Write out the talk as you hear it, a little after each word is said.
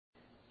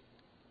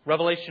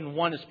Revelation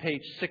 1 is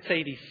page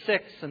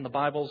 686 in the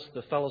Bibles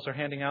the fellows are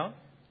handing out.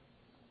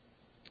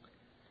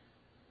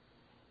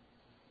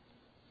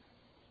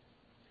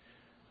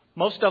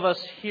 Most of us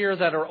here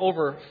that are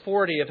over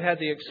 40 have had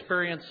the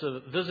experience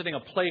of visiting a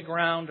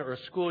playground or a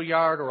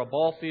schoolyard or a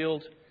ball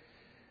field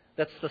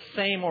that's the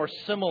same or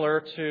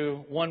similar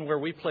to one where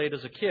we played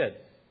as a kid.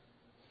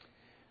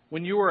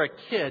 When you were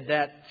a kid,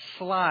 that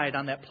slide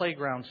on that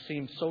playground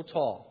seemed so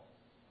tall.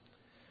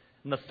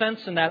 And the fence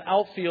in that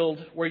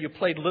outfield where you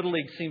played Little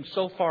League seemed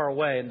so far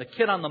away. And the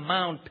kid on the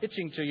mound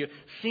pitching to you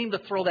seemed to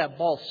throw that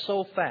ball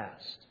so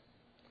fast.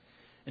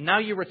 And now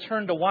you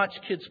return to watch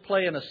kids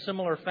play in a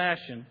similar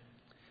fashion.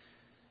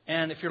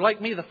 And if you're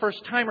like me, the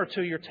first time or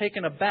two, you're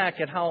taken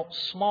aback at how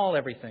small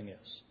everything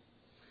is.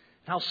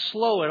 How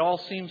slow it all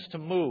seems to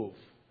move.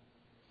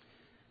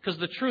 Because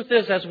the truth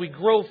is, as we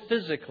grow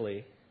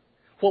physically,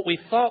 what we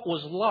thought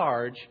was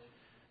large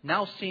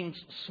now seems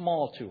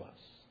small to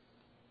us.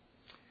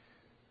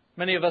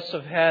 Many of us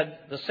have had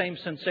the same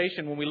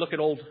sensation when we look at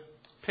old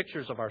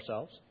pictures of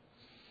ourselves.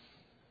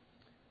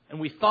 And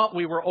we thought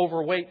we were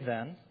overweight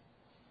then.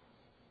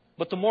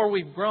 But the more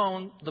we've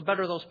grown, the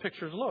better those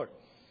pictures look.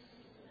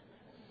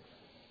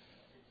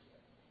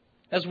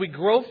 As we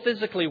grow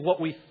physically, what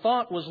we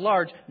thought was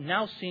large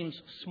now seems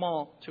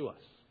small to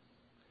us.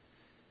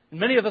 And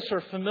many of us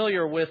are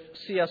familiar with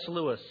C.S.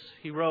 Lewis.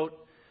 He wrote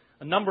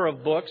a number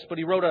of books, but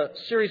he wrote a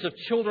series of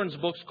children's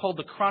books called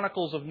The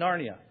Chronicles of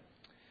Narnia.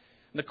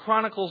 And the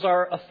Chronicles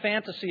are a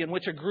fantasy in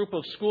which a group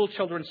of school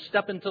children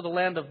step into the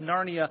land of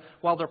Narnia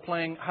while they're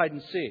playing hide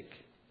and seek.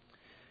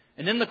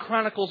 And in the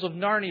Chronicles of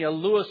Narnia,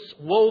 Lewis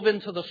wove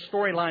into the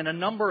storyline a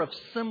number of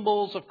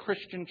symbols of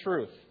Christian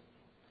truth.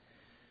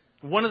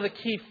 One of the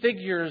key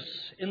figures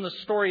in the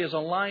story is a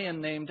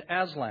lion named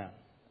Aslan,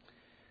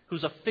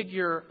 who's a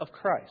figure of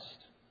Christ.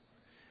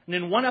 And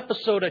in one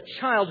episode, a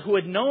child who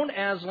had known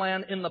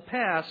Aslan in the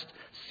past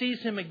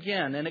sees him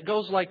again, and it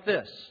goes like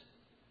this.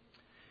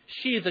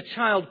 She, the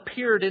child,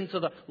 peered into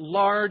the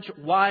large,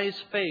 wise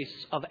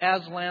face of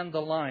Aslan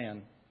the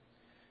lion,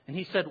 and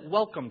he said,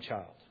 "Welcome,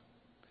 child."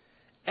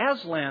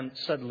 "Aslan,"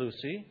 said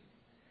Lucy,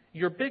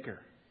 "you're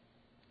bigger."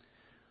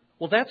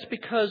 "Well, that's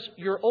because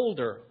you're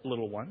older,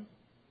 little one."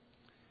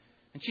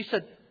 And she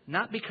said,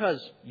 "Not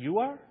because you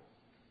are?"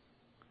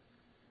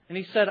 And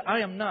he said, "I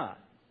am not.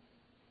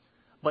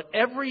 But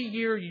every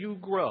year you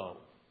grow,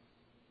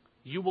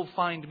 you will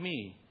find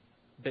me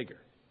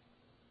bigger."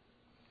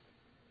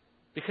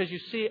 Because you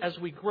see, as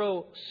we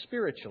grow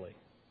spiritually,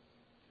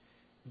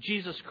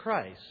 Jesus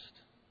Christ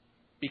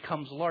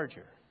becomes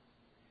larger.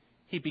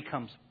 He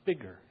becomes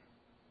bigger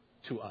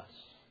to us.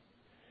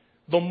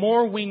 The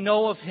more we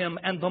know of Him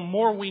and the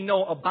more we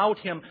know about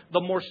Him,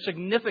 the more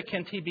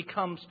significant He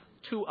becomes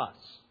to us.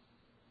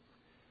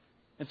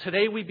 And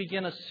today we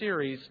begin a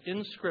series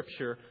in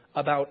Scripture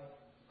about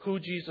who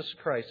Jesus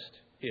Christ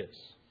is.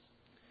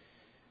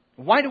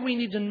 Why do we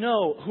need to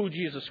know who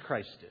Jesus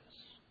Christ is?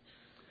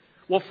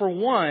 Well, for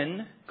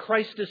one,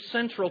 Christ is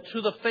central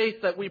to the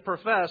faith that we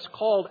profess,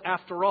 called,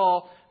 after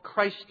all,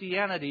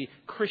 Christianity.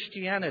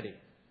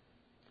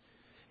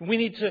 We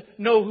need to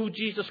know who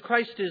Jesus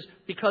Christ is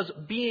because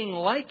being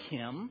like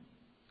Him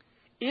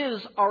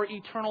is our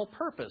eternal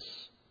purpose,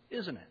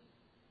 isn't it?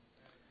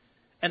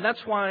 And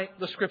that's why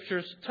the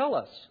Scriptures tell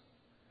us.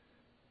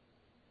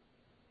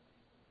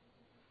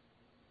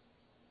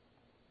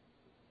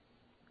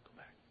 Go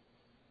back.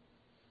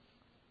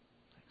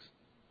 Thanks.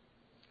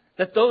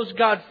 That those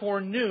God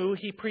foreknew,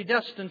 He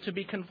predestined to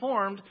be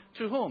conformed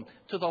to whom?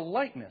 To the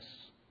likeness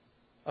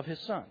of His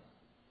Son.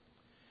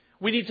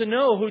 We need to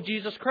know who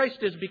Jesus Christ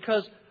is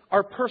because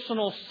our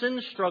personal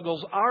sin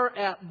struggles are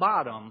at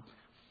bottom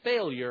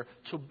failure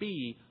to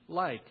be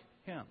like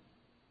Him.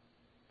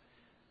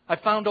 I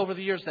found over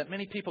the years that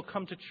many people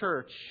come to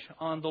church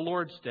on the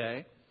Lord's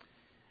Day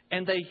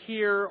and they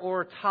hear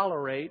or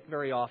tolerate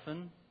very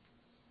often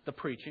the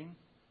preaching,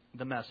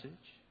 the message.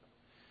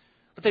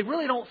 But they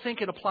really don't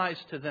think it applies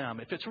to them.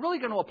 If it's really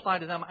going to apply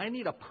to them, I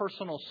need a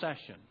personal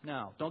session.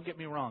 Now, don't get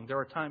me wrong. There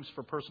are times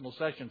for personal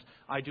sessions.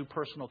 I do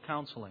personal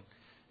counseling.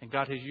 And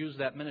God has used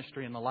that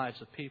ministry in the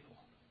lives of people.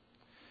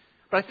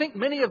 But I think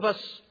many of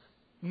us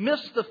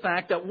miss the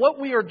fact that what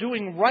we are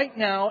doing right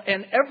now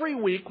and every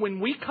week when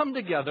we come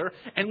together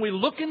and we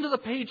look into the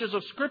pages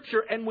of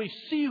Scripture and we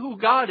see who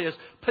God is,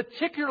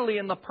 particularly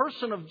in the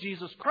person of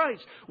Jesus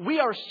Christ, we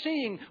are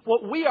seeing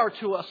what we are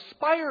to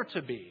aspire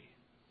to be.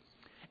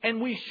 And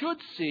we should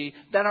see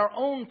that our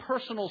own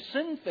personal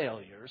sin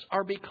failures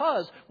are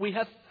because we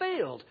have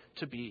failed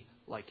to be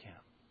like Him.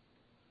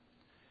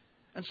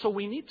 And so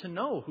we need to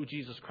know who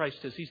Jesus Christ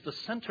is. He's the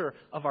center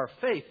of our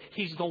faith.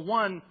 He's the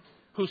one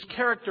whose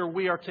character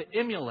we are to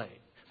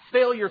emulate.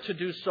 Failure to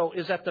do so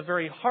is at the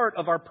very heart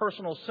of our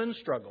personal sin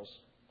struggles.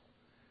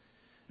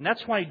 And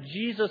that's why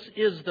Jesus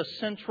is the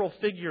central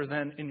figure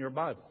then in your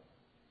Bible.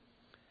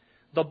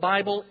 The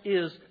Bible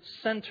is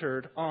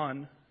centered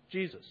on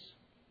Jesus.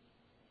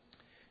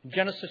 In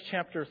Genesis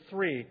chapter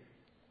 3,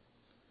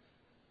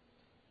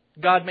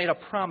 God made a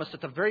promise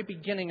at the very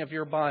beginning of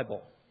your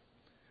Bible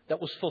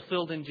that was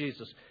fulfilled in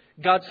Jesus.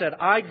 God said,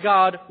 I,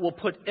 God, will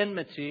put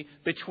enmity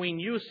between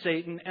you,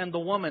 Satan, and the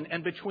woman,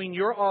 and between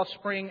your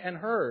offspring and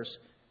hers.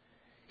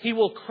 He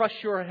will crush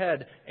your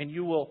head, and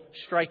you will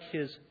strike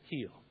his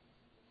heel.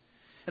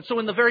 And so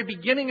in the very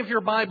beginning of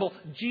your Bible,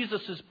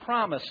 Jesus is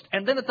promised.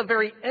 And then at the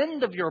very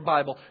end of your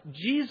Bible,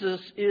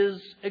 Jesus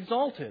is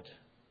exalted.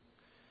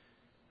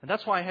 And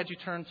that's why I had you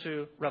turn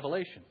to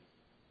Revelation,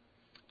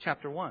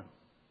 chapter 1.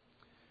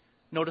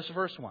 Notice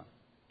verse 1.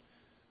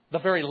 The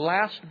very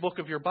last book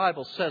of your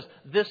Bible says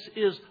this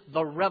is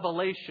the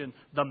revelation,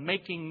 the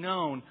making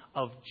known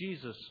of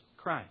Jesus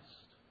Christ.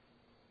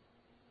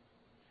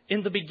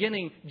 In the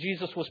beginning,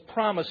 Jesus was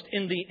promised.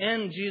 In the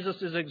end,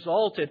 Jesus is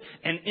exalted.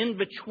 And in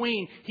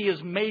between, He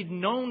is made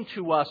known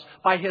to us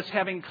by His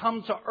having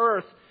come to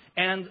earth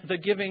and the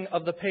giving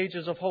of the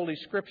pages of Holy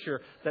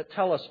Scripture that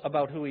tell us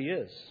about who He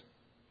is.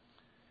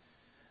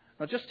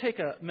 Now just take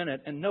a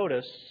minute and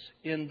notice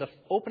in the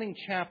opening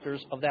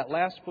chapters of that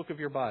last book of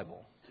your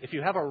Bible, if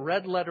you have a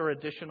red letter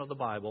edition of the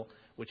Bible,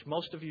 which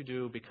most of you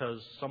do because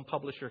some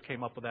publisher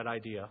came up with that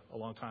idea a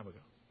long time ago.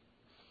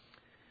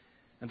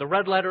 And the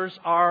red letters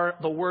are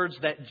the words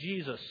that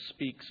Jesus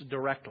speaks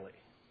directly.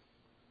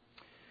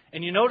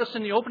 And you notice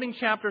in the opening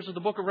chapters of the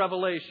book of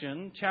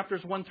Revelation,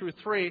 chapters 1 through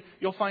 3,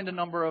 you'll find a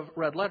number of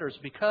red letters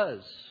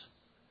because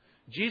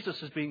Jesus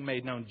is being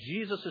made known.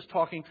 Jesus is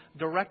talking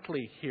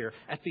directly here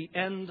at the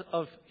end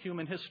of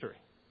human history.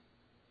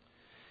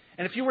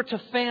 And if you were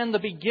to fan the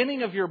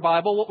beginning of your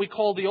Bible, what we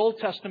call the Old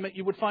Testament,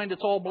 you would find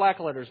it's all black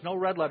letters, no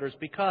red letters,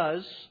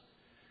 because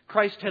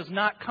Christ has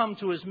not come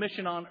to His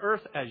mission on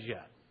earth as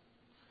yet.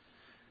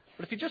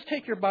 But if you just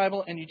take your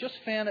Bible and you just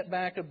fan it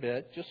back a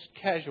bit, just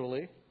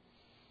casually,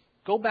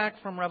 go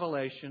back from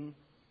Revelation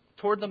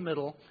toward the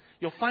middle,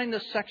 you'll find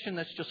this section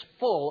that's just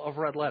full of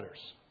red letters.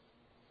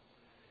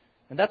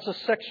 And that's a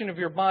section of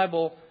your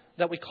Bible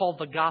that we call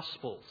the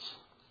Gospels.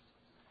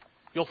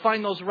 You'll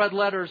find those red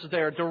letters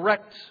there,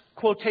 direct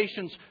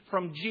quotations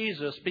from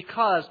Jesus,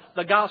 because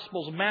the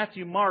Gospels,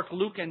 Matthew, Mark,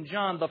 Luke, and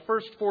John, the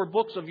first 4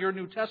 books of your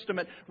New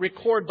Testament,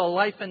 record the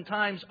life and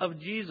times of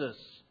Jesus,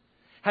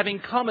 having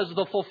come as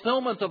the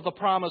fulfillment of the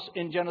promise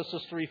in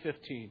Genesis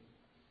 3:15.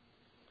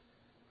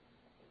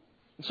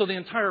 And so the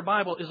entire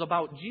Bible is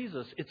about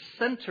Jesus. It's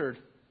centered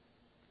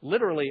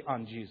literally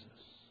on Jesus.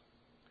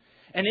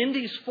 And in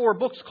these 4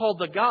 books called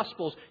the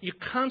Gospels, you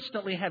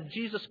constantly have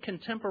Jesus'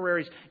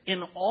 contemporaries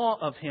in awe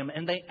of Him.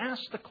 And they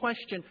ask the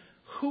question,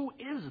 who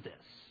is this?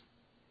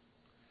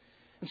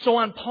 And so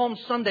on Palm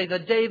Sunday, the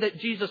day that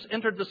Jesus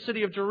entered the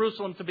city of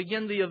Jerusalem to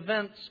begin the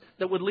events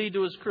that would lead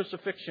to His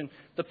crucifixion,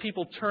 the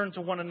people turned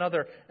to one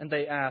another and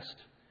they asked,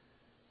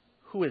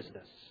 who is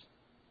this?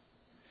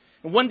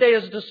 And one day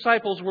His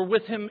disciples were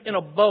with Him in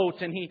a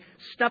boat, and He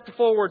stepped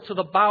forward to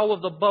the bow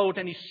of the boat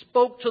and He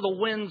spoke to the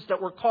winds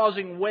that were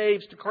causing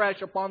waves to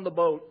crash upon the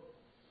boat.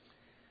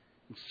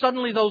 And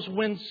suddenly those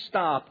winds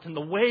stopped and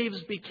the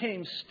waves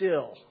became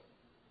still.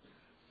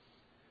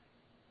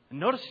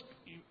 And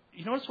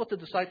you notice what the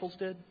disciples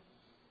did?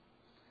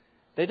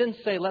 They didn't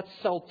say, let's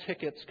sell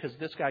tickets because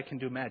this guy can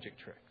do magic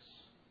tricks.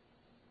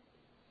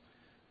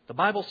 The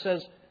Bible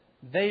says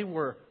they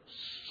were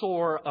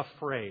sore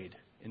afraid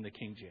in the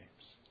King James,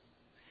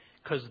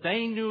 because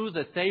they knew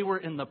that they were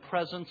in the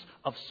presence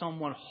of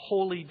someone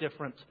wholly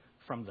different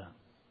from them.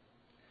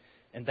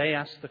 And they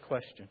asked the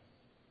question,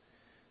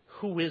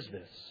 who is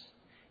this?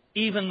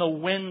 Even the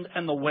wind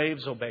and the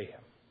waves obey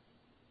Him.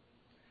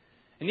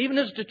 And even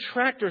His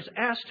detractors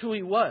asked who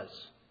He was.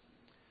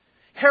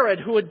 Herod,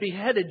 who had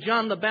beheaded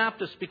John the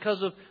Baptist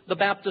because of the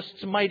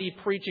Baptist's mighty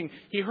preaching,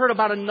 he heard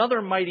about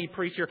another mighty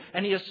preacher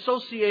and he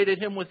associated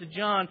him with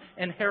John.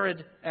 And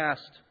Herod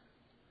asked,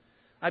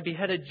 I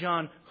beheaded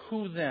John.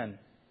 Who then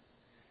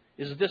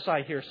is this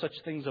I hear such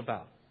things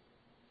about?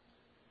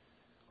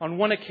 On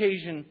one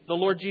occasion, the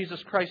Lord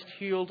Jesus Christ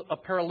healed a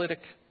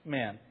paralytic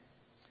man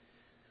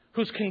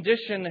whose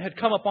condition had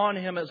come upon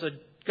him as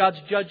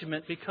God's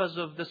judgment because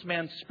of this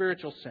man's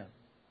spiritual sin.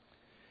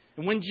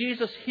 And when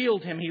Jesus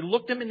healed him, He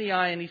looked him in the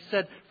eye and He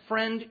said,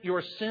 friend,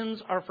 your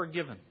sins are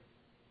forgiven.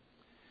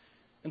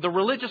 And the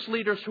religious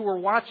leaders who were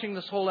watching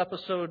this whole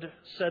episode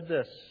said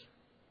this,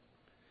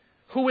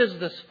 who is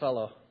this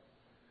fellow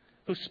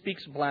who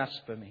speaks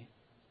blasphemy?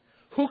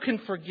 Who can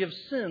forgive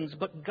sins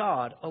but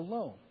God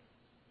alone?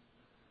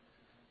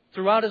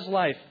 Throughout His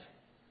life,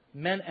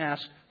 men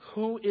asked,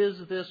 who is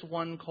this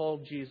one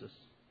called Jesus?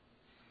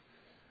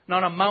 And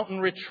on a mountain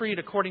retreat,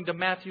 according to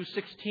Matthew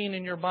 16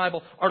 in your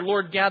Bible, our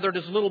Lord gathered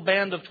His little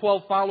band of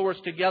 12 followers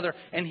together,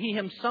 and He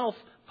Himself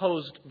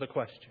posed the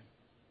question,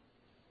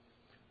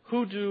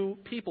 who do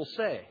people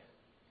say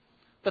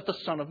that the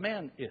Son of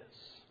Man is?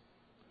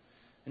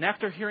 And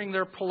after hearing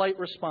their polite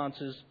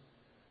responses,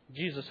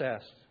 Jesus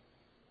asked,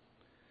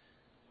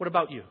 what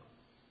about you?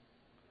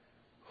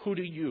 Who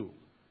do you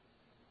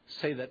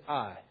say that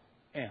I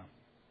am?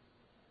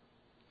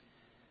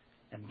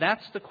 And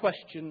that's the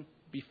question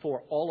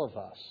before all of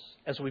us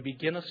as we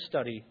begin a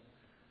study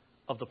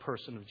of the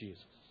person of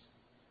Jesus.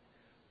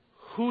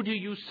 Who do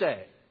you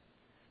say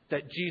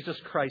that Jesus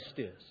Christ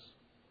is?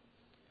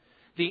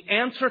 The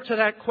answer to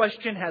that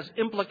question has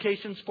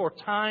implications for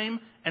time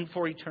and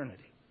for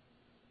eternity.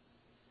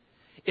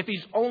 If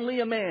He's only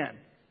a man,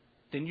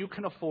 then you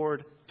can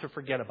afford to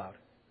forget about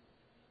it.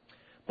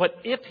 But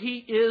if He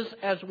is,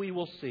 as we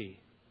will see,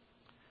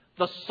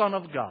 the Son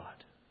of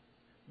God,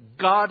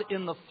 God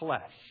in the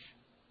flesh,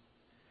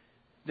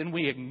 then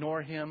we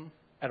ignore Him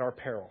at our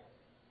peril.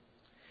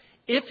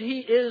 If He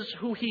is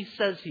who He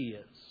says He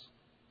is,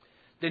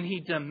 then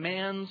He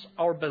demands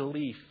our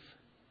belief.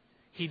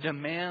 He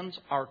demands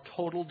our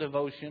total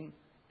devotion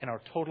and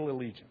our total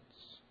allegiance.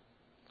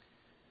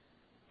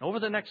 Over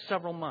the next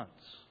several months,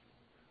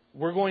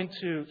 we're going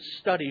to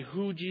study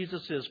who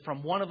Jesus is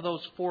from one of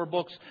those 4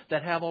 books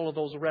that have all of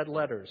those red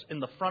letters. In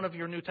the front of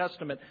your New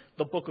Testament,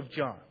 the book of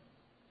John.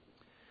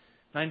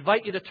 And I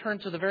invite you to turn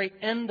to the very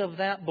end of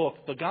that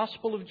book, the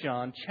Gospel of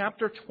John,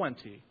 chapter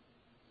 20.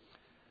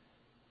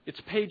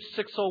 It's page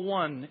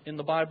 601 in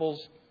the Bibles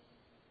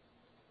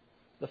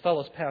the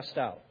fellows passed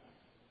out.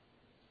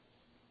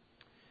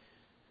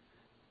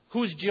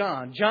 Who's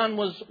John? John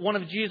was one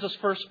of Jesus'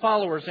 first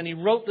followers, and he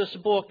wrote this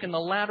book in the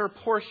latter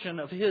portion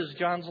of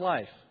John's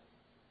life.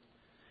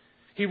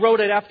 He wrote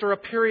it after a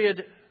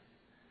period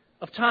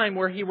of time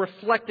where he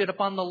reflected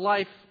upon the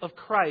life of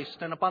Christ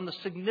and upon the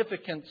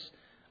significance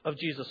of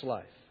Jesus'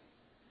 life.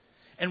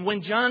 And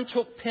when John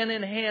took pen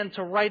in hand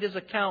to write his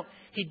account,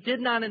 he did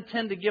not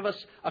intend to give us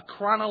a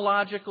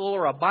chronological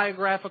or a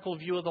biographical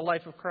view of the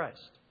life of Christ.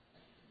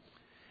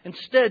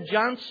 Instead,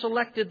 John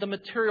selected the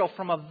material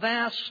from a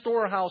vast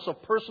storehouse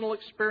of personal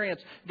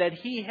experience that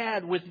he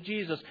had with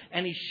Jesus,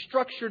 and he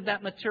structured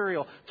that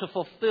material to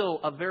fulfill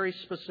a very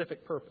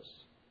specific purpose.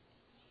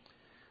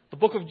 The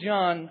book of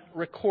John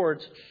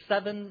records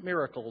 7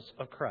 miracles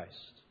of Christ.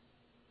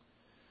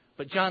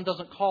 But John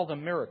doesn't call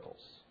them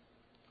miracles.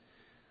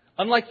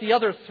 Unlike the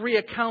other 3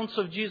 accounts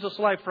of Jesus'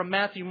 life from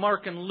Matthew,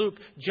 Mark, and Luke,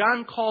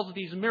 John calls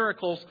these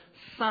miracles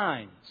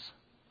signs.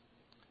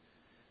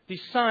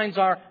 These signs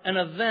are an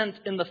event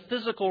in the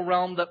physical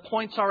realm that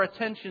points our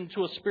attention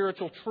to a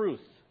spiritual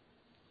truth.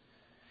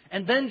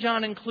 And then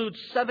John includes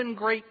 7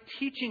 great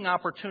teaching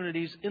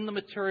opportunities in the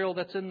material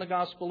that's in the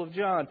Gospel of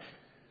John.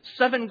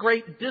 7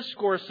 great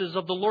discourses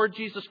of the Lord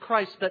Jesus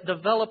Christ that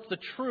develop the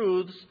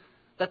truths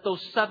that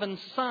those 7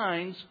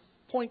 signs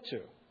point to.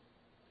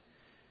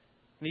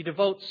 And he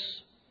devotes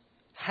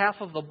half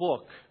of the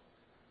book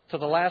to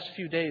the last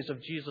few days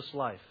of Jesus'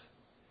 life.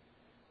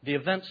 The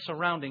events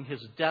surrounding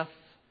His death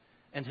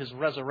and His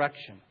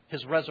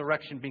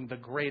resurrection being the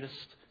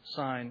greatest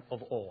sign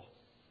of all.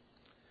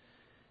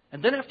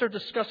 And then after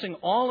discussing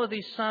all of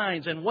these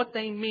signs and what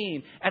they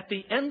mean, at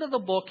the end of the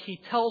book, he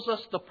tells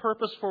us the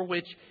purpose for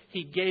which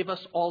he gave us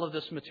all of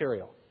this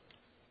material.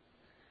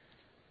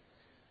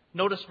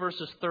 Notice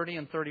verses 30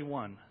 and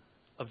 31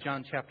 of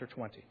John chapter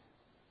 20.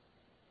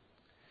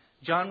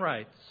 John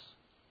writes,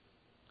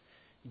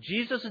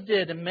 Jesus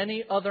did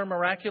many other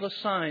miraculous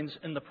signs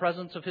in the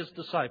presence of His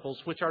disciples,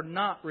 which are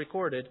not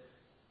recorded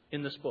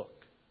in this book.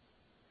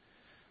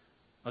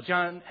 Now,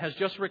 John has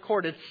just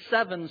recorded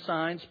 7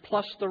 signs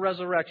plus the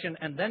resurrection.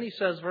 And then he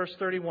says, verse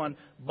 31,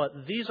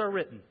 but these are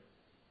written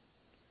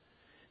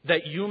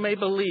that you may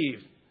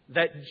believe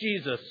that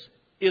Jesus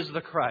is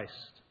the Christ,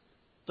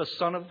 the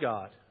Son of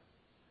God,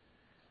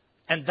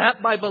 and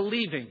that by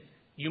believing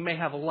you may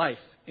have life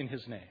in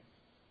His name.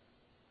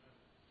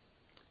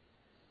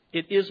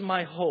 It is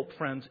my hope,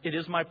 friends, it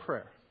is my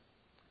prayer,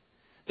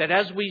 that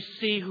as we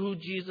see who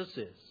Jesus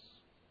is,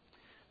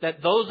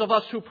 that those of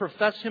us who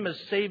profess Him as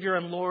Savior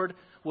and Lord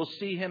will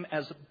see Him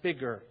as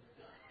bigger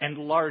and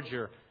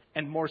larger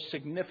and more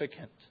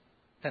significant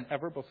than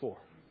ever before.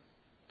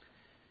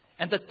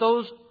 And that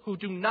those who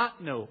do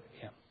not know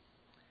Him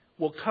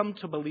will come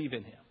to believe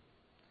in Him.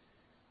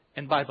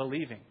 And by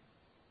believing,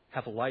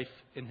 have life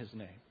in His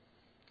name.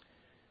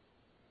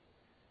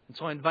 And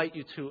so I invite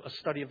you to a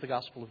study of the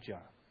Gospel of John,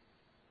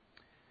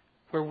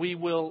 where we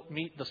will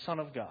meet the Son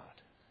of God.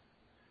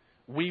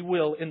 We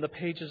will, in the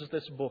pages of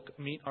this book,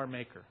 meet our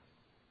Maker.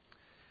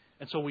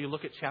 And so we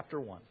look at chapter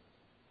 1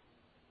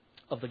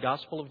 of the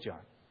Gospel of John,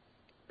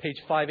 page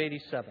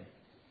 587.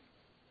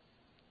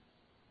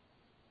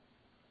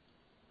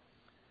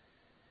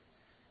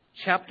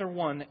 Chapter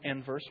 1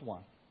 and verse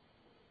 1.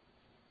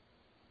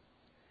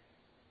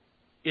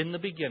 In the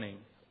beginning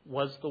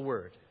was the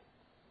Word,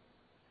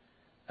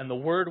 and the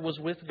Word was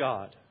with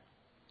God,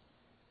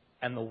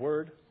 and the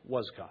Word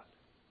was God.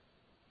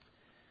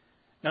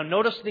 Now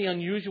notice the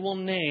unusual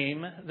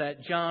name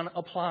that John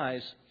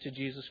applies to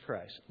Jesus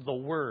Christ, the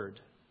Word.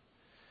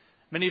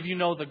 Many of you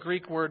know the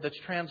Greek word that's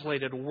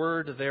translated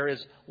word there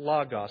is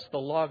logos, the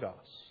logos.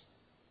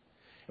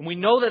 And we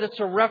know that it's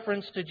a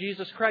reference to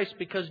Jesus Christ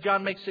because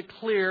John makes it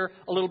clear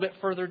a little bit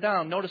further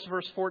down. Notice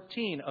verse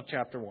 14 of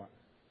chapter 1.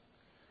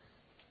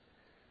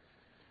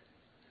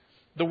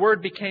 The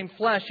Word became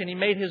flesh and He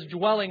made His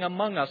dwelling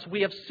among us.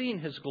 We have seen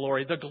His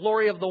glory, the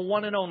glory of the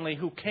one and only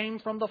who came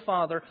from the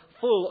Father,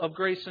 full of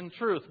grace and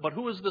truth. But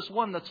who is this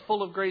one that's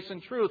full of grace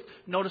and truth?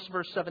 Notice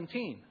verse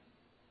 17.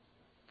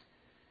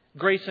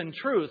 Grace and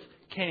truth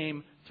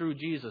came through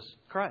Jesus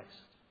Christ.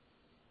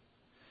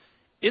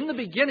 In the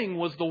beginning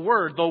was the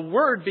Word. The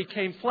Word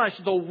became flesh.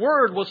 The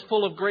Word was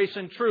full of grace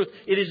and truth.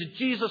 It is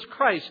Jesus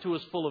Christ who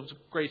is full of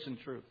grace and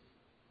truth.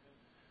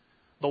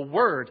 The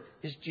Word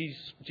is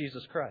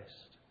Jesus Christ.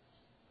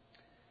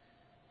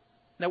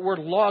 That word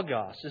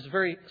logos is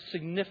very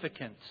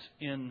significant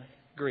in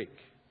Greek.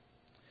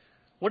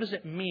 What does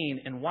it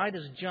mean, and why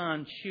does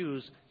John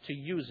choose to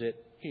use it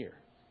here?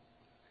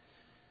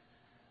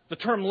 The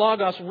term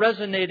logos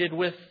resonated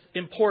with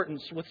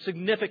importance, with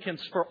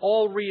significance for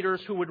all readers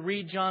who would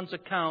read John's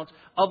account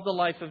of the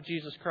life of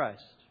Jesus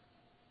Christ.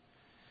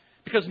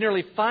 Because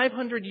nearly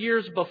 500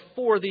 years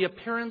before the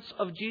appearance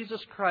of Jesus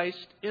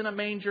Christ in a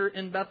manger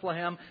in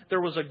Bethlehem,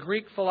 there was a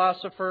Greek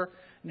philosopher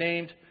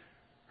named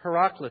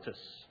Heraclitus.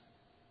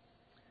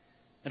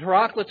 And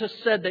Heraclitus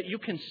said that you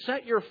can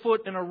set your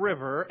foot in a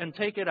river and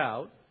take it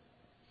out,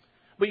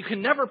 but you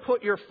can never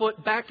put your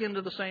foot back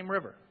into the same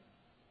river.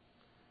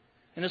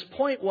 And his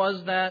point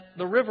was that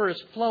the river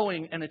is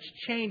flowing and it's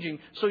changing,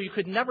 so you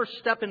could never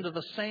step into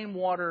the same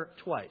water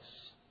twice.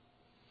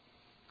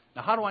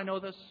 Now, how do I know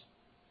this?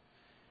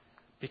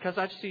 Because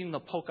I've seen the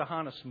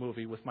Pocahontas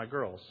movie with my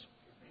girls.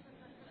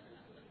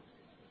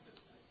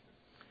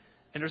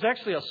 And there's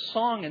actually a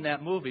song in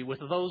that movie with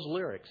those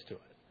lyrics to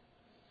it.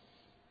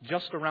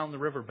 Just around the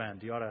river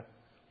bend. You ought to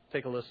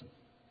take a listen.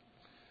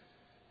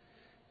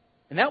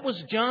 And that was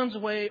John's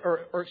way,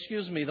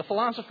 the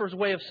philosopher's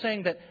way of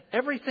saying that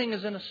everything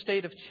is in a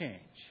state of change.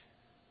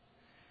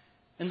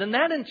 And then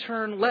that in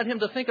turn led him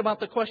to think about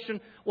the question,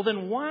 well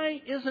then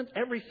why isn't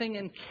everything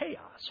in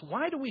chaos?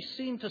 Why do we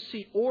seem to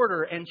see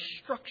order and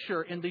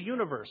structure in the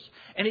universe?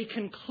 And he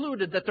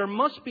concluded that there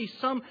must be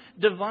some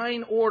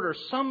divine order,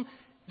 some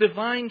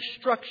divine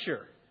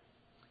structure.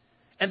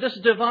 And this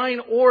divine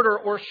order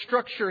or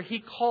structure he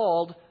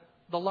called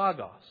the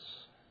Logos.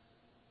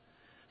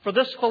 For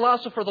this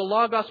philosopher, the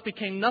Logos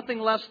became nothing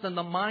less than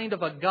the mind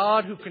of a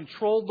God who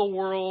controlled the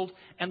world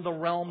and the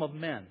realm of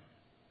men.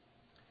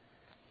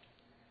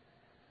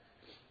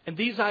 And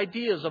these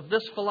ideas of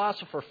this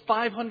philosopher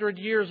 500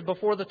 years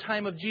before the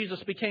time of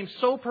Jesus became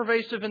so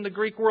pervasive in the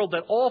Greek world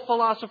that all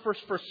philosophers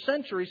for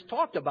centuries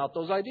talked about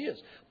those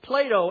ideas.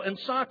 Plato and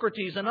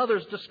Socrates and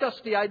others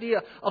discussed the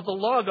idea of the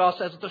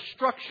Logos as the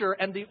structure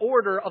and the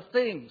order of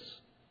things.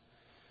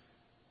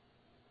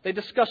 They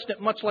discussed it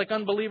much like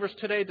unbelievers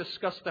today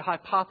discuss the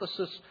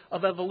hypothesis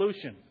of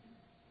evolution.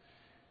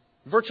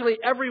 Virtually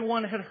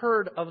everyone had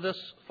heard of this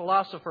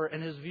philosopher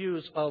and his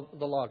views of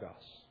the Logos.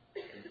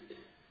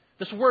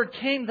 This word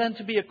came then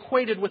to be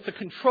equated with the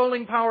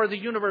controlling power of the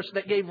universe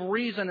that gave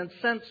reason and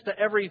sense to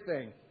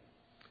everything.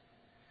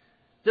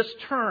 This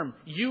term,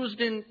 used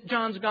in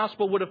John's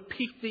Gospel, would have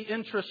piqued the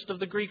interest of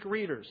the Greek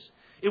readers.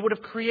 It would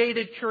have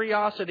created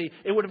curiosity.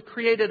 It would have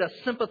created a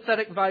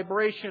sympathetic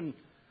vibration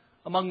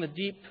among the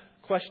deep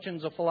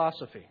questions of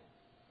philosophy.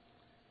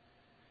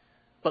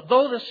 But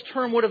though this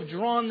term would have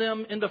drawn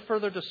them into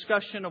further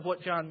discussion of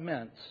what John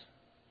meant,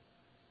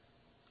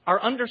 our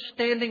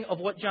understanding of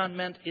what John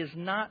meant is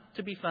not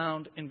to be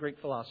found in Greek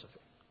philosophy.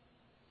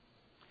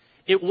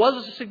 It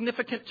was a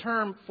significant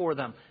term for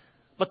them,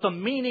 but the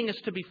meaning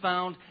is to be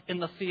found in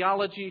the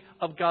theology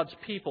of God's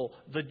people,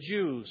 the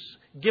Jews,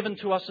 given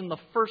to us in the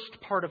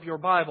first part of your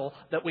Bible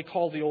that we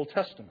call the Old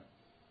Testament.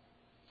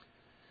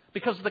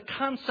 Because the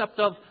concept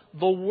of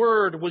the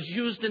Word was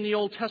used in the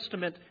Old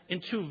Testament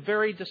in two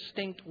very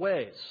distinct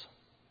ways.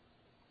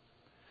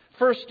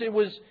 First, it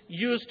was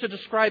used to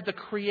describe the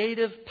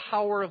creative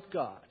power of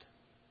God.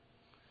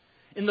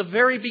 In the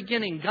very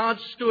beginning, God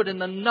stood in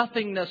the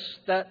nothingness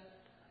that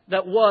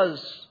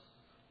was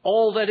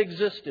all that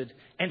existed,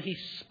 and He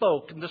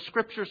spoke. And the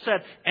Scripture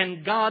said,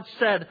 and God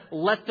said,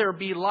 let there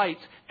be light,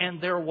 and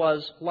there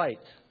was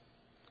light.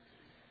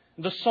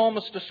 The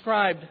psalmist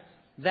described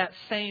that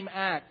same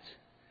act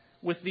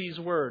with these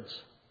words.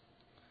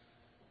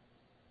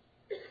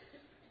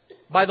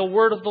 By the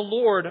word of the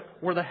Lord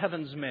were the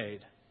heavens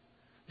made,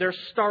 their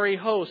starry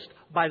host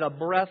by the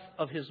breath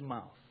of His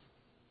mouth.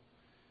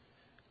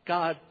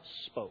 God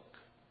spoke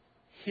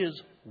His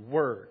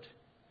word,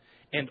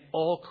 and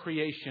all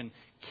creation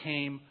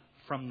came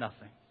from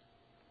nothing.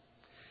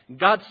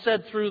 God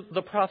said through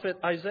the prophet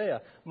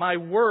Isaiah, my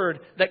word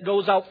that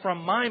goes out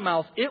from my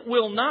mouth, it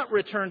will not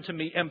return to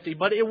me empty,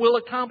 but it will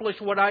accomplish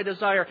what I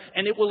desire,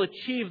 and it will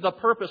achieve the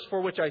purpose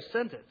for which I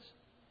sent it.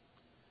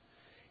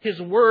 His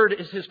word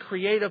is His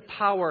creative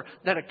power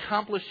that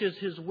accomplishes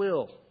His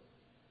will.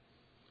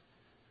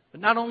 But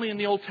not only in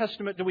the Old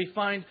Testament do we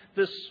find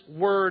this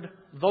word,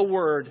 the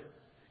Word,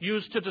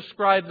 used to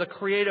describe the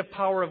creative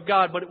power of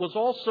God, but it was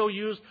also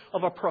used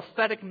of a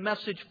prophetic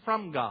message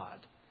from God.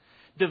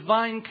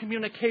 Divine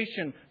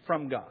communication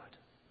from God.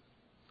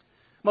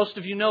 Most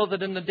of you know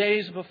that in the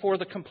days before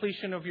the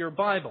completion of your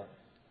Bible,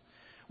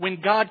 when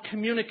God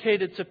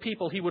communicated to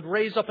people, He would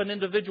raise up an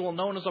individual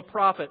known as a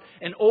prophet.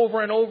 And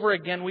over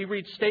again, we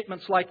read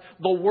statements like,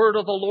 the word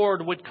of the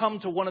Lord would come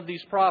to one of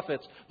these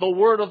prophets. The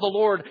word of the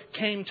Lord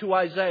came to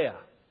Isaiah.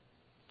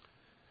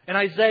 And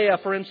Isaiah,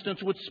 for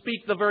instance, would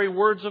speak the very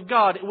words of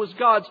God. It was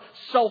God's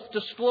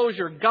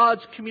self-disclosure,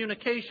 God's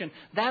communication.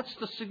 That's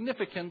the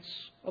significance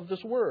of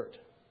this word.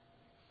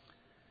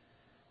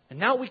 And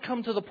now we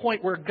come to the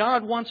point where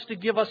God wants to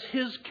give us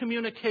His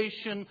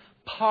communication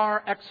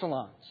par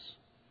excellence.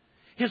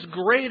 His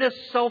greatest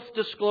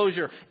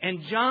self-disclosure.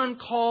 And John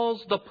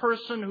calls the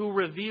person who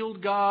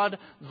revealed God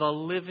the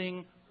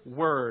living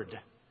Word,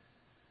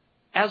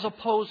 as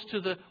opposed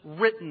to the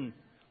written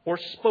or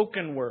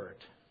spoken Word.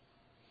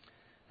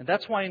 And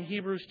that's why in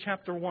Hebrews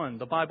chapter 1,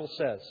 the Bible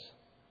says,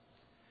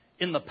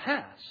 in the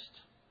past,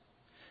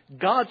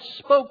 God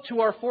spoke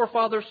to our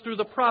forefathers through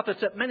the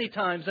prophets at many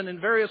times and in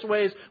various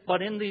ways,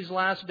 but in these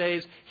last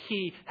days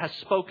He has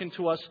spoken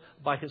to us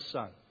by His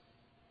Son,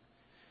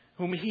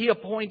 whom He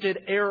appointed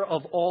heir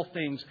of all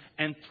things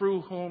and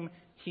through whom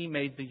He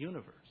made the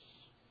universe.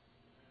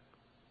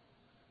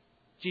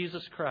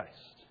 Jesus Christ,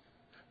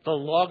 the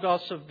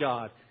Logos of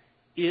God,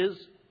 is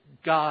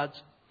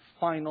God's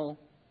final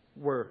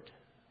word.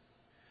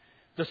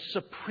 The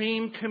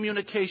supreme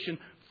communication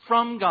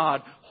from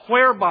God,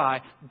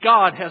 whereby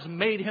God has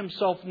made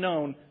Himself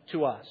known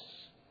to us.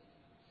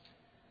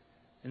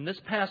 In this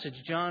passage,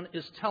 John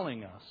is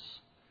telling us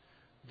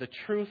the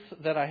truth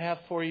that I have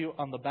for you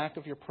on the back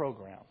of your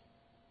program.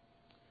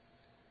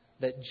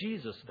 That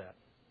Jesus, then,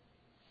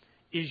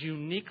 is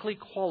uniquely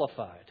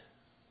qualified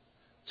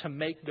to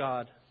make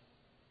God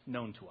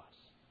known to us.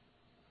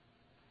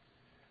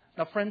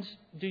 Now, friends,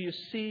 do you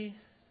see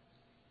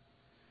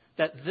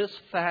that this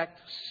fact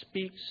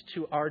speaks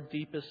to our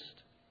deepest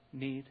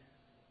need?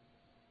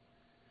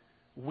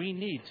 We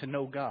need to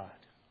know God.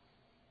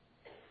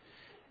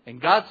 And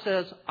God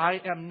says,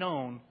 I am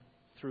known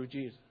through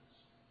Jesus.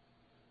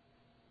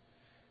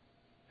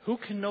 Who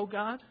can know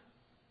God?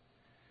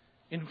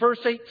 In verse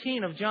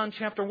 18 of John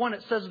chapter 1,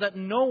 it says that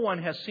no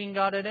one has seen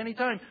God at any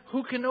time.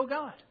 Who can know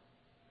God?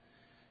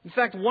 In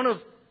fact, one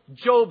of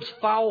Job's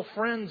foul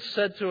friends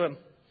said to him,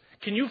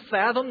 can you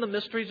fathom the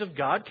mysteries of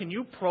God? Can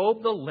you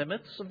probe the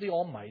limits of the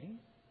Almighty?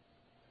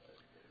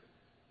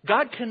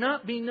 God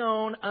cannot be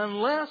known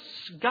unless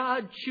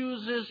God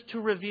chooses to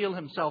reveal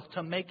Himself,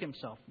 to make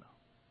Himself known.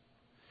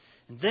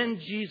 And then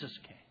Jesus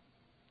came.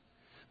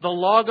 The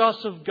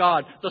Logos of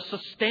God, the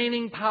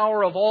sustaining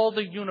power of all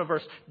the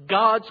universe,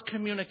 God's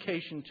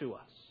communication to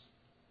us.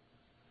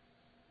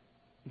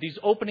 These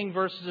opening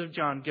verses of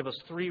John give us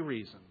 3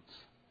 reasons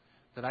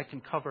that I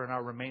can cover in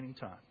our remaining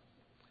time.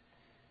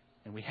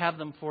 And we have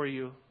them for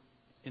you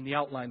in the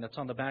outline that's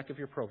on the back of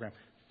your program.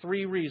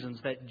 3 reasons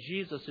that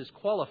Jesus is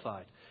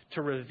qualified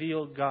to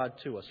reveal God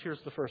to us.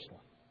 Here's the first one.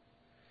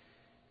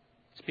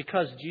 It's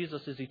because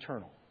Jesus is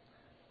eternal.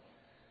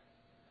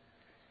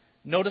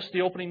 Notice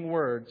the opening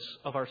words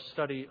of our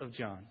study of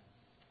John.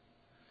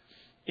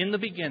 In the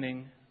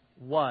beginning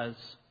was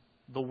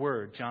the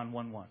Word, John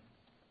 1:1.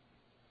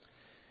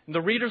 And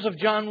the readers of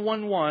John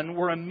 1:1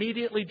 were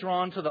immediately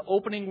drawn to the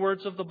opening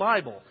words of the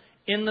Bible.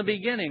 In the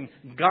beginning,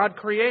 God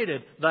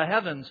created the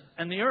heavens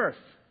and the earth.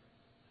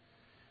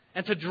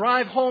 And to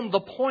drive home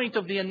the point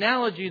of the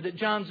analogy that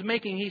John's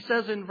making, he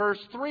says in verse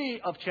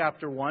 3 of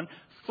chapter 1,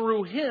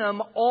 through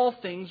Him all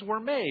things were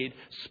made,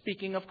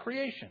 speaking of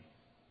creation.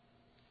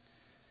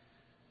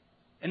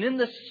 And in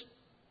this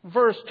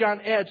verse,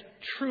 John adds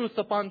truth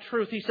upon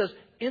truth. He says,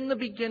 in the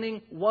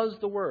beginning was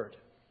the Word.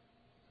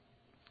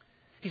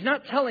 He's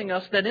not telling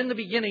us that in the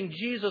beginning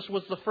Jesus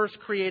was the first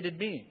created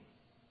being.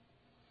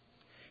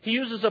 He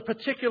uses a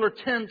particular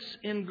tense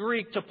in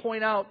Greek to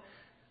point out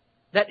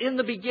that in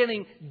the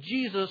beginning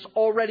Jesus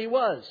already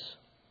was.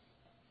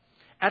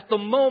 At the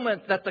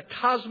moment that the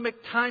cosmic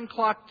time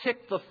clock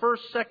ticked the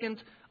first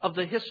second of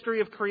the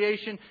history of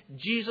creation,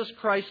 Jesus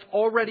Christ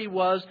already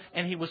was,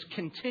 and He was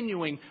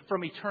continuing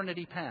from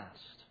eternity past.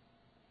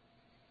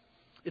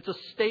 It's a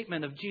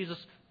statement of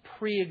Jesus'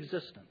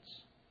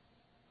 pre-existence.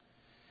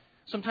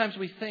 Sometimes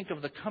we think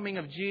of the coming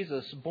of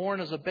Jesus,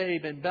 born as a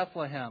babe in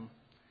Bethlehem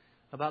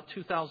about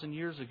 2,000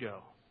 years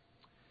ago.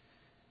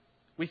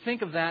 We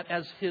think of that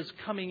as His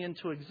coming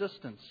into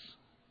existence.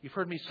 You've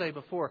heard me say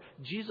before,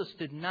 Jesus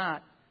did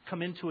not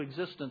come into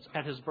existence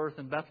at His birth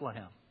in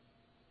Bethlehem.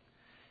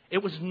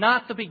 It was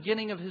not the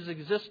beginning of His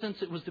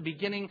existence, it was the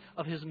beginning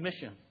of His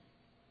mission.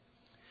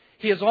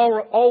 He has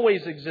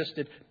always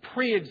existed,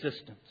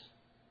 pre-existence.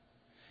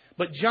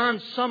 But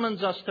John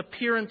summons us to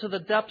peer into the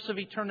depths of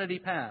eternity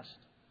past.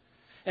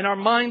 And our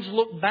minds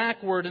look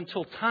backward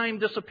until time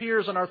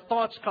disappears and our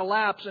thoughts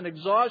collapse in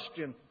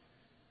exhaustion.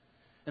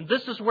 And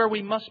this is where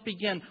we must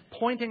begin,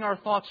 pointing our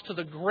thoughts to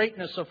the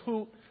greatness of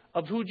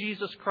who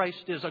Jesus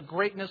Christ is, a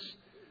greatness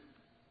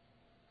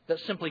that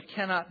simply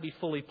cannot be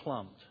fully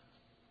plumbed.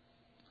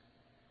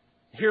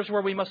 Here's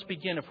where we must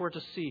begin if we're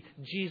to see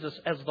Jesus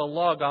as the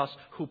Logos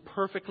who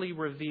perfectly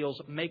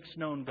reveals, makes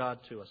known God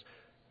to us.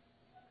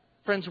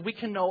 Friends, we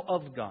can know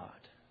of God.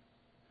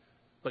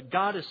 But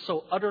God is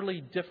so utterly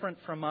different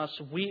from us,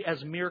 we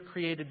as mere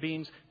created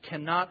beings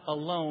cannot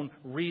alone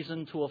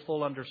reason to a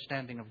full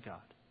understanding of God.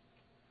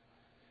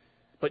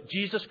 But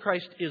Jesus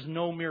Christ is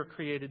no mere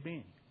created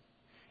being.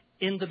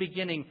 In the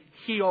beginning,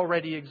 He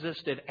already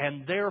existed,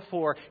 and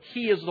therefore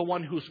He is the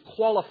one who's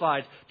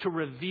qualified to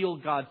reveal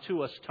God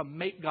to us, to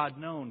make God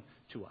known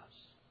to us.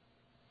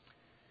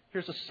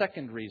 Here's a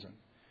second reason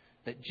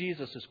that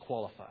Jesus is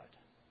qualified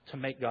to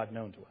make God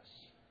known to us.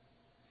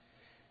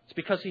 It's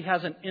because He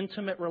has an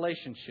intimate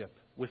relationship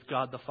with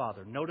God the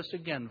Father. Notice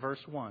again verse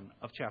 1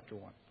 of chapter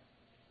 1.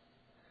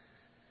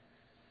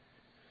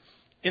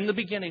 In the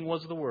beginning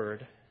was the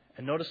Word,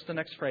 and notice the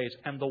next phrase,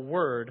 and the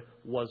Word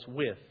was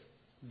with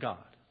God.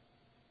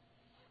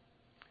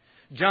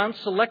 John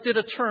selected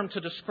a term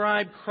to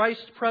describe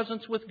Christ's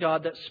presence with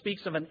God that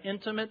speaks of an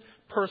intimate,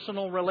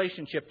 personal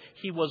relationship.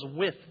 He was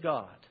with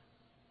God.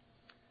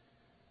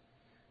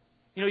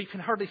 You know, you can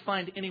hardly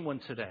find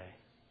anyone today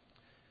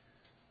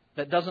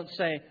that doesn't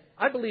say,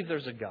 I believe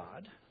there's a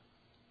God.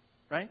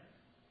 Right?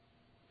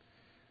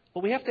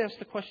 But we have to ask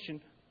the question,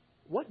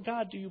 what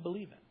God do you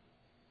believe in?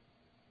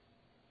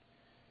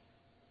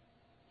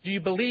 Do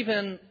you believe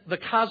in the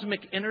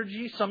cosmic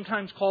energy,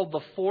 sometimes called the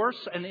force,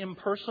 an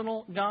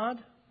impersonal God?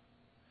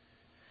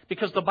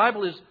 Because the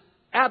Bible is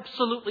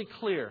absolutely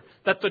clear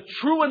that the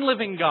true and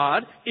living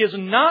God is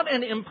not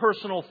an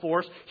impersonal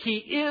force. He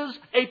is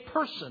a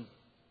person.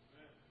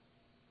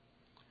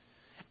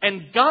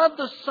 And God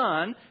the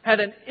Son had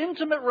an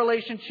intimate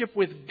relationship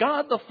with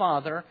God the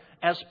Father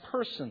as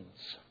persons.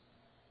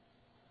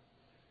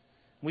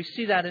 We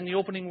see that in the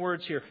opening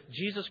words here.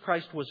 Jesus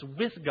Christ was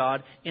with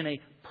God in a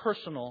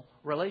personal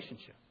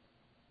relationship.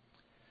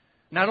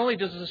 Not only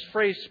does this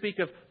phrase speak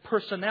of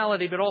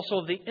personality, but also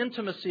of the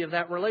intimacy of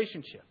that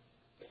relationship.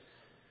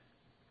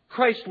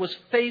 Christ was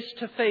face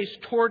to face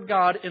toward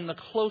God in the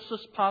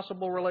closest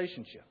possible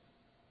relationship.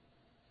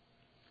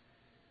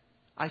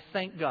 I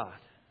thank God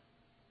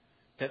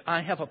that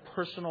I have a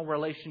personal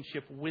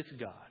relationship with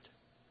God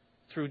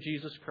through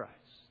Jesus Christ.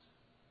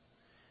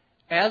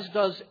 As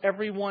does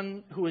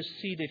everyone who is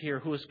seated here,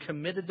 who has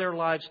committed their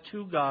lives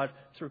to God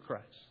through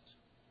Christ.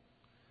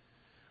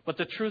 But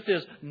the truth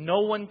is,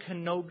 no one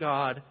can know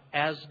God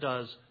as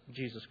does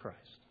Jesus Christ.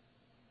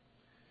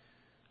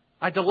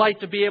 I delight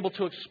to be able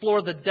to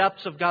explore the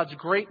depths of God's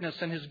greatness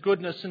and His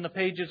goodness in the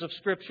pages of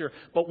Scripture.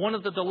 But one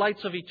of the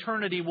delights of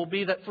eternity will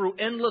be that through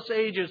endless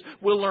ages,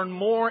 we'll learn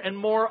more and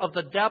more of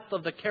the depth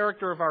of the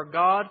character of our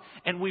God,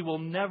 and we will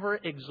never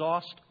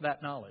exhaust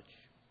that knowledge.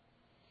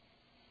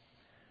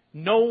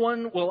 No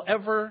one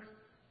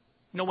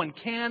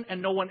can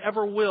and no one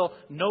ever will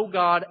know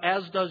God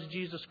as does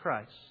Jesus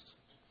Christ.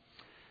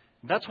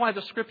 That's why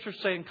the Scriptures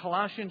say in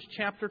Colossians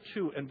chapter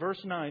 2 and verse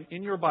 9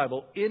 in your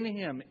Bible, in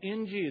Him,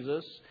 in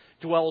Jesus,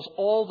 dwells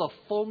all the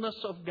fullness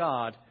of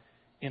God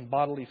in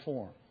bodily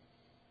form.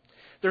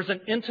 There's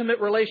an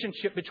intimate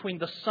relationship between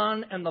the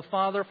Son and the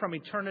Father from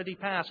eternity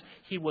past.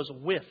 He was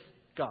with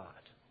God.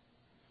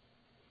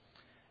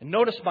 And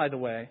notice, by the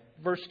way,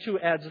 verse 2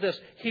 adds this.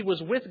 He was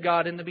with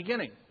God in the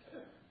beginning.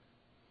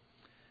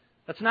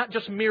 That's not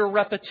just mere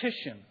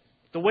repetition.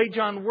 The way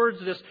John words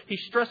this,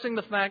 he's stressing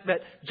the fact that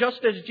just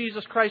as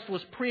Jesus Christ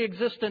was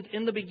pre-existent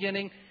in the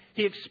beginning,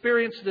 He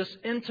experienced this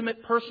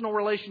intimate personal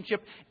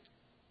relationship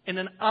in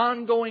an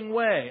ongoing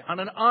way, on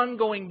an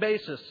ongoing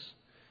basis,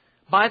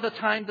 by the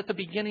time that the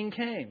beginning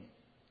came.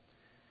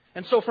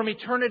 And so from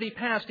eternity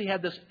past, He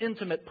had this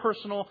intimate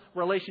personal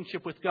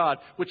relationship with God,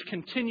 which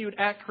continued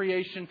at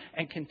creation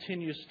and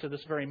continues to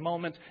this very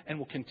moment and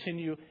will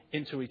continue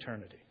into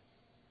eternity.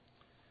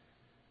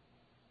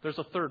 There's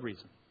a third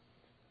reason.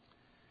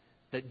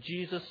 That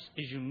Jesus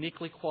is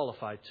uniquely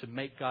qualified to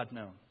make God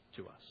known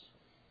to us.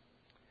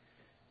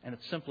 And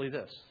it's simply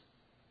this.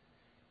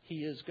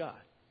 He is God.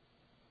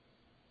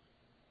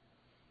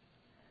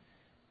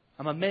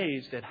 I'm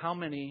amazed at how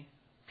many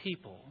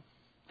people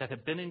that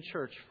have been in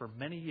church for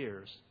many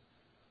years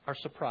are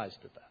surprised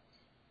at that.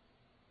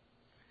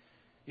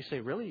 You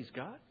say, really? He's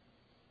God?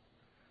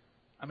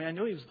 I mean, I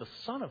knew He was the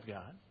Son of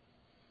God.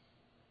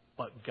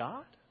 But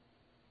God?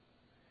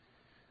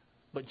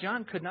 But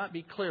John could not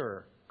be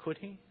clearer, could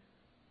he?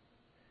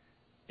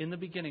 In the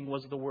beginning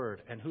was the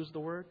Word. And who's the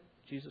Word?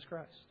 Jesus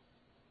Christ.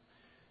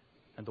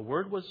 And the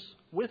Word was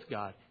with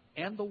God.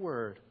 And the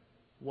Word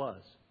was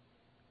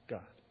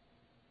God.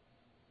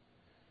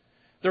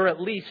 There are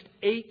at least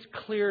 8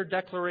 clear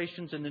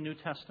declarations in the New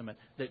Testament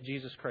that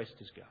Jesus Christ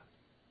is God.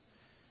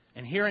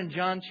 And here in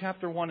John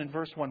chapter 1 and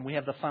verse 1, we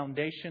have the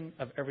foundation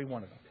of every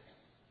one of them.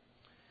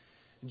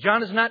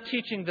 John is not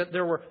teaching that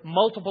there were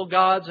multiple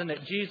gods and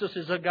that Jesus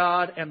is a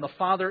God and the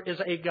Father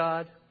is a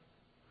God.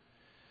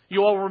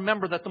 You all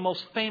remember that the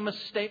most famous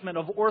statement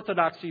of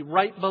orthodoxy,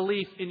 right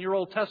belief in your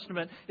Old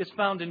Testament is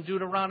found in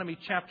Deuteronomy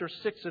chapter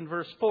 6 and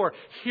verse 4.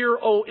 Hear,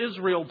 O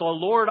Israel, the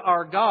Lord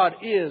our God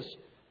is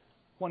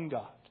one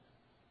God.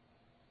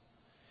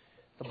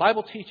 The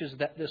Bible teaches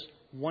that this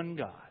one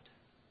God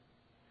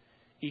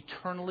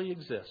eternally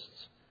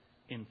exists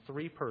in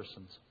 3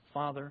 persons,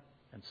 Father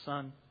and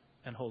Son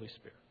and Holy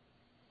Spirit.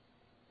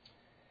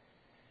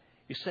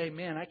 You say,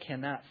 man, I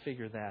cannot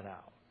figure that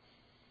out.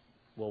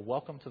 Well,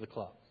 welcome to the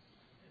club.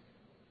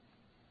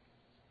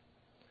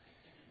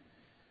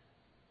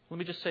 Let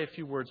me just say a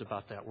few words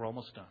about that. We're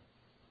almost done.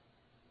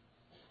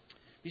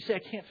 You say, I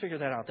can't figure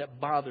that out.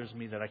 That bothers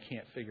me that I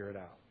can't figure it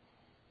out.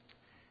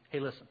 Hey,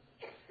 listen.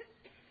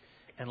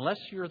 Unless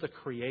you're the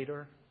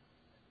Creator,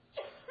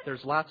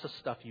 there's lots of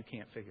stuff you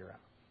can't figure out.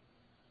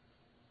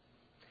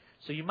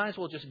 So you might as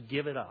well just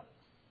give it up.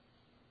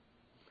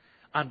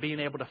 on being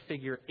able to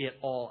figure it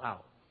all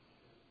out.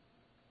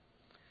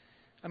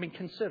 I mean,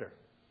 consider.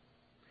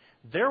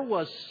 There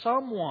was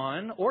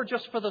someone, or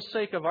just for the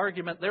sake of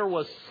argument, there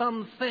was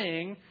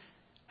something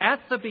at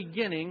the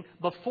beginning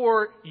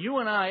before you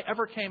and I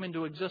ever came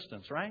into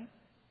existence, right?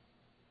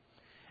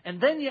 And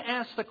then you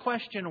ask the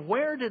question,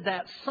 where did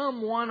that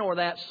someone or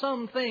that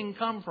something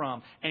come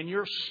from? And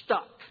you're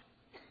stuck.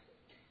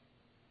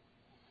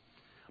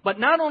 But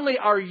not only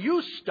are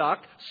you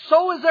stuck,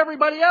 so is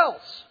everybody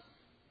else.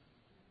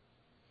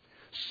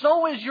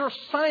 So is your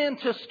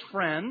scientist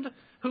friend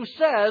who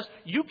says,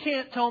 you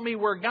can't tell me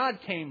where God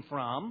came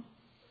from,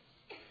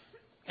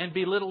 and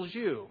belittles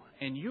you.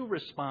 And you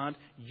respond,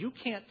 you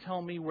can't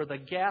tell me where the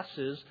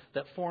gases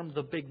that formed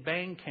the Big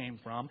Bang came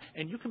from,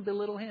 and you can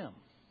belittle him.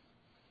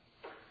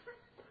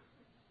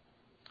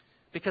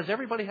 Because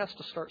everybody has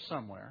to start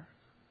somewhere.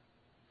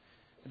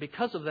 And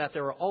because of that,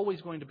 there are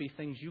always going to be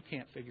things you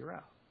can't figure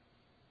out.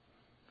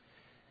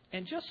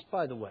 And just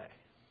by the way,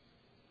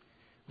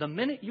 the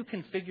minute you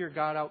can figure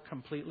God out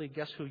completely,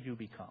 guess who you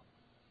become?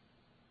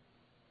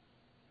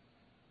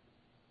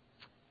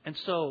 And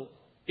so,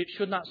 it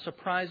should not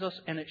surprise us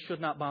and it should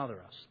not bother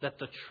us that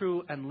the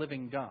true and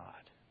living God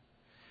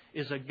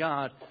is a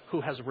God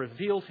who has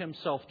revealed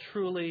Himself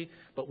truly,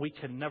 but we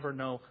can never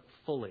know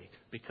fully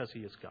because He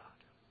is God.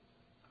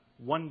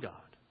 One God,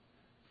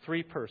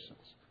 three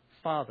persons,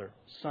 Father,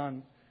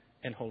 Son,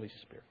 and Holy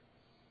Spirit.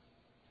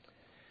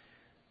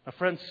 Now,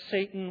 friends,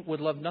 Satan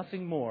would love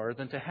nothing more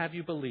than to have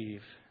you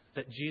believe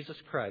that Jesus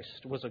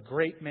Christ was a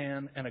great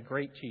man and a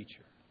great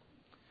teacher.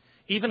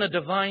 Even a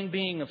divine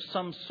being of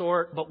some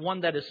sort, but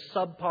one that is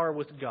subpar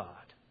with God.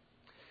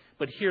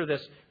 But hear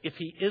this, if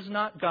He is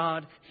not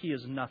God, He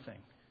is nothing.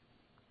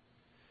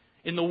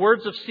 In the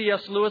words of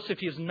C.S. Lewis, if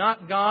He is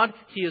not God,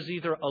 He is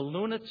either a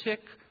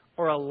lunatic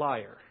or a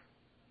liar.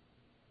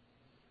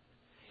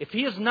 If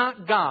He is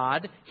not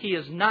God, He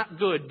is not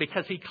good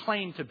because He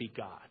claimed to be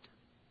God.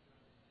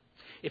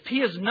 If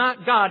He is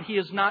not God, He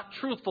is not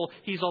truthful.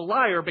 He's a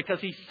liar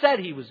because He said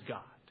He was God.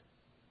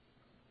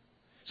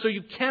 So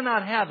you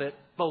cannot have it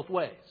both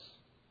ways.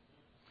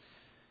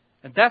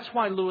 And that's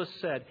why Lewis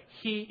said,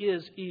 He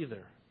is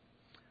either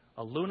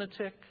a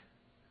lunatic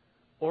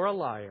or a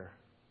liar,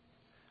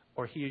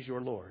 or He is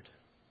your Lord,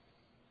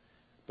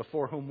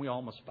 before whom we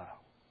all must bow.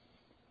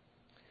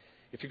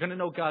 If you're going to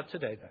know God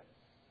today, then,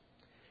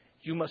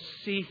 you must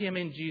see Him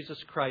in Jesus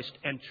Christ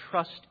and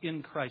trust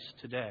in Christ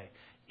today.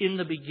 In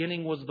the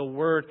beginning was the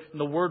Word, and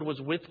the Word was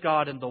with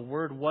God, and the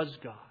Word was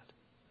God.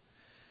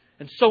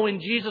 And so in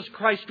Jesus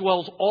Christ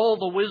dwells all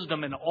the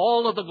wisdom and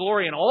all of the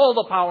glory and all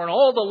the power and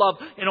all the love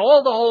and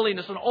all the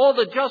holiness and all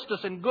the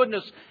justice and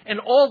goodness and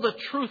all the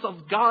truth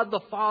of God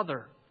the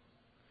Father.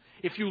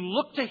 If you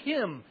look to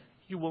Him,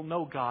 you will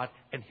know God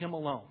and Him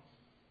alone.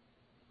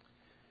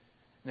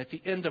 And at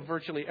the end of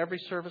virtually every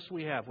service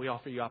we have, we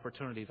offer you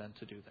opportunity then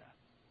to do that.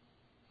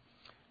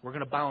 We're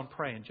going to bow and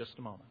pray in just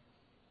a moment.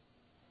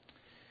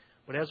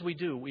 But as we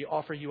do, we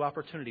offer you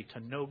opportunity to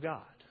know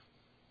God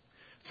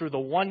through the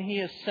one He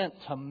has sent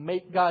to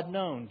make God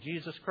known,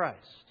 Jesus Christ.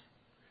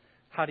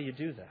 How do you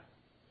do that?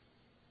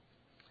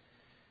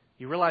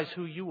 You realize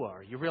who you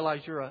are. You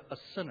realize you're a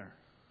sinner.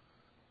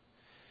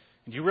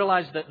 And you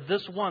realize that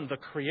this one, the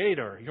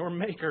Creator, your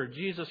Maker,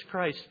 Jesus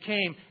Christ,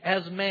 came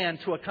as man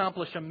to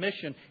accomplish a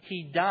mission.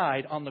 He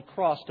died on the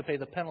cross to pay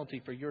the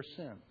penalty for your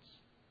sins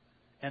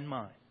and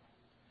mine.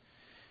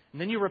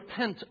 And then you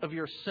repent of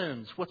your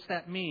sins. What's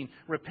that mean?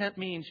 Repent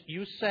means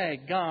you say,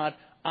 God,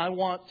 I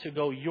want to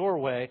go your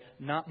way,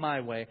 not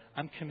my way.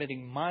 I'm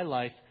committing my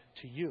life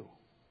to you.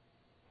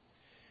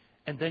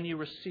 And then you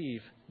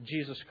receive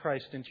Jesus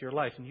Christ into your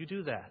life. And you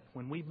do that.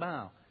 When we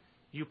bow,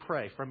 you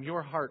pray from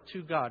your heart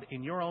to God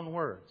in your own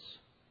words.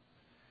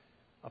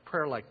 A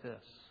prayer like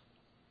this.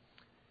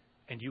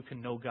 And you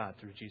can know God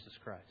through Jesus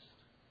Christ.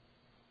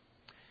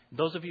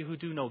 Those of you who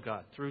do know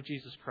God through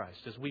Jesus Christ,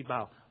 as we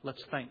bow,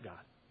 let's thank God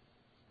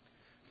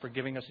for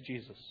giving us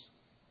Jesus.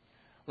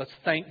 Let's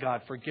thank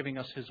God for giving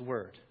us His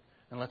Word.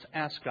 And let's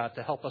ask God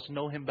to help us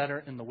know Him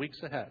better in the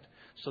weeks ahead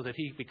so that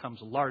He becomes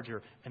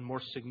larger and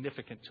more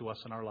significant to us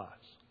in our lives.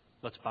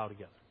 Let's bow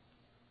together.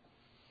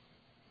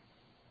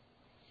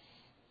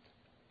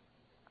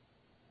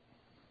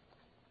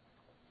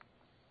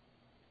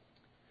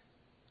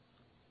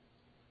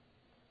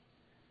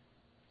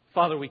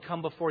 Father, we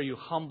come before You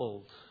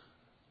humbled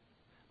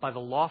by the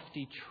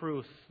lofty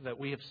truth that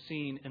we have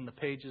seen in the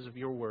pages of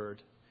Your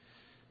Word,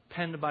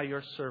 penned by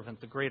Your servant,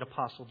 the great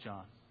Apostle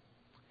John.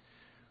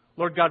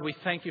 Lord God, we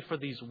thank You for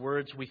these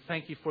words. We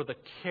thank You for the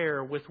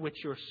care with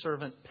which Your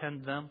servant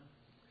penned them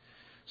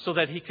so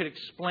that he could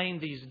explain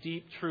these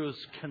deep truths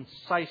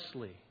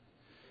concisely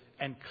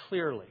and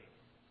clearly.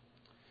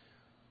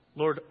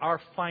 Lord, our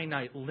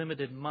finite,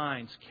 limited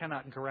minds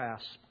cannot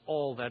grasp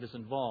all that is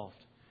involved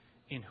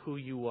in who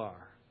You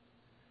are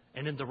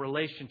and in the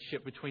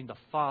relationship between the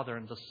Father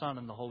and the Son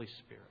and the Holy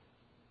Spirit.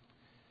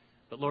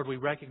 But Lord, we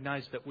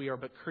recognize that we are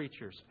but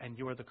creatures and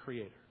You are the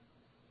Creator.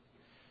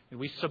 And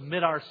we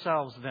submit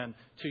ourselves then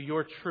to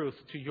Your truth,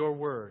 to Your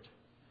Word.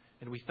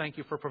 And we thank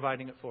You for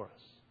providing it for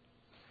us.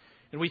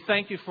 And we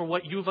thank you for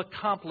what you've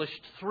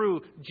accomplished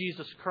through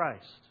Jesus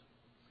Christ.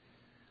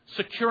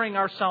 Securing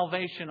our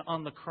salvation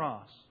on the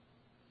cross.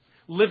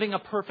 Living a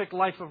perfect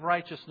life of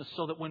righteousness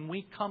so that when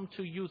we come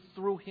to you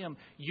through Him,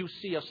 you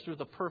see us through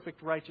the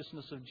perfect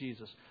righteousness of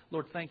Jesus.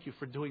 Lord, thank you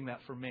for doing that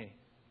for me.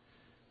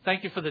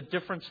 Thank you for the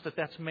difference that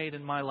that's made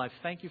in my life.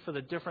 Thank you for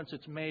the difference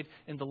it's made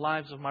in the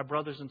lives of my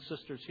brothers and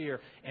sisters here.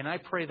 And I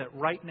pray that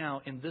right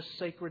now, in this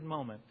sacred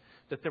moment,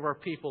 that there are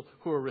people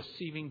who are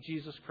receiving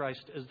Jesus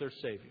Christ as their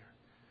Savior.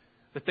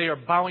 That they are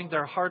bowing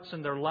their hearts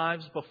and their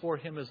lives before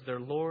Him as their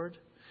Lord.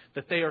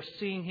 That they are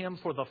seeing Him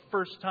for the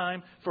first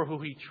time for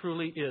who He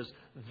truly is,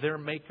 their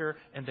Maker,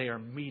 and they are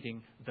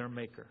meeting their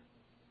Maker.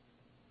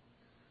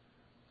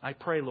 I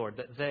pray, Lord,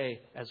 that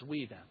they, as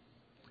we then,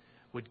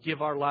 would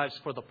give our lives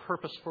for the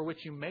purpose for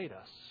which you made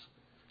us,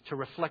 to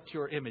reflect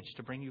your image,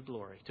 to bring you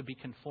glory, to be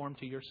conformed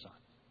to your Son.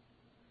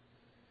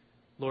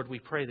 Lord, we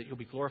pray that you'll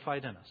be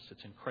glorified in us.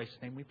 It's in Christ's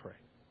name we pray.